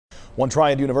One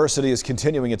Triad University is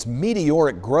continuing its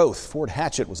meteoric growth. Fort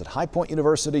Hatchett was at High Point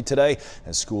University today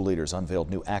as school leaders unveiled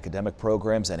new academic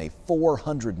programs and a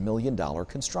 $400 million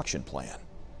construction plan.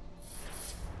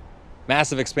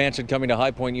 Massive expansion coming to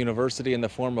High Point University in the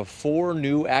form of 4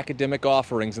 new academic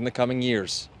offerings in the coming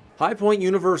years. High Point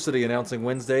University announcing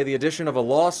Wednesday the addition of a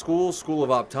law school, school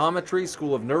of optometry,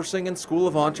 school of nursing, and school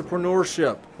of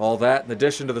entrepreneurship. All that in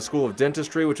addition to the school of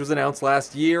dentistry, which was announced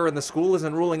last year, and the school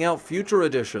isn't ruling out future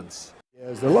additions.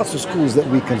 Yes, there are lots of schools that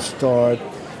we can start.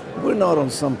 We're not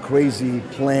on some crazy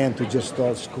plan to just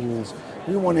start schools.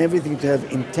 We want everything to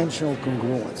have intentional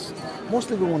congruence.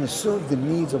 Mostly we want to serve the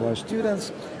needs of our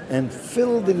students and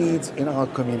fill the needs in our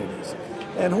communities.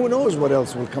 And who knows what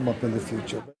else will come up in the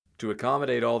future. To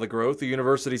accommodate all the growth, the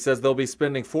university says they'll be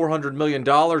spending $400 million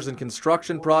in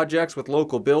construction projects with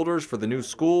local builders for the new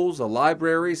schools, a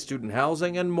library, student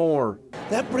housing, and more.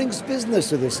 That brings business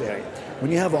to this area.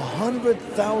 When you have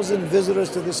 100,000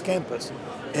 visitors to this campus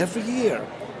every year,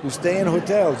 who stay in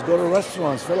hotels, go to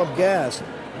restaurants, fill up gas,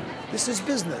 this is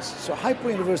business. So High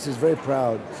Point University is very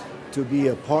proud to be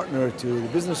a partner to the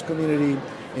business community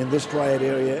in this Triad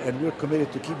area, and we're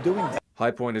committed to keep doing that. High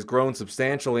Point has grown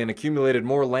substantially and accumulated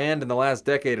more land in the last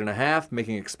decade and a half,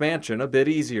 making expansion a bit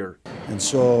easier. And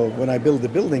so when I build the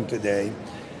building today,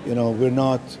 you know, we're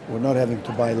not having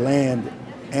to buy land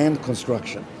and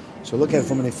construction. So look at it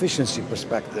from an efficiency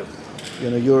perspective.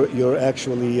 You know, you're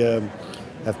actually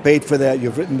have paid for that,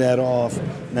 you've written that off.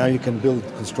 Now you can build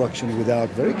construction without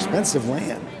very expensive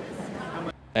land.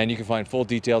 And you can find full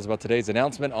details about today's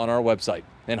announcement on our website.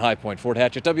 In High Point, Fort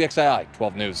Hatchett, WXII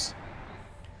 12 News.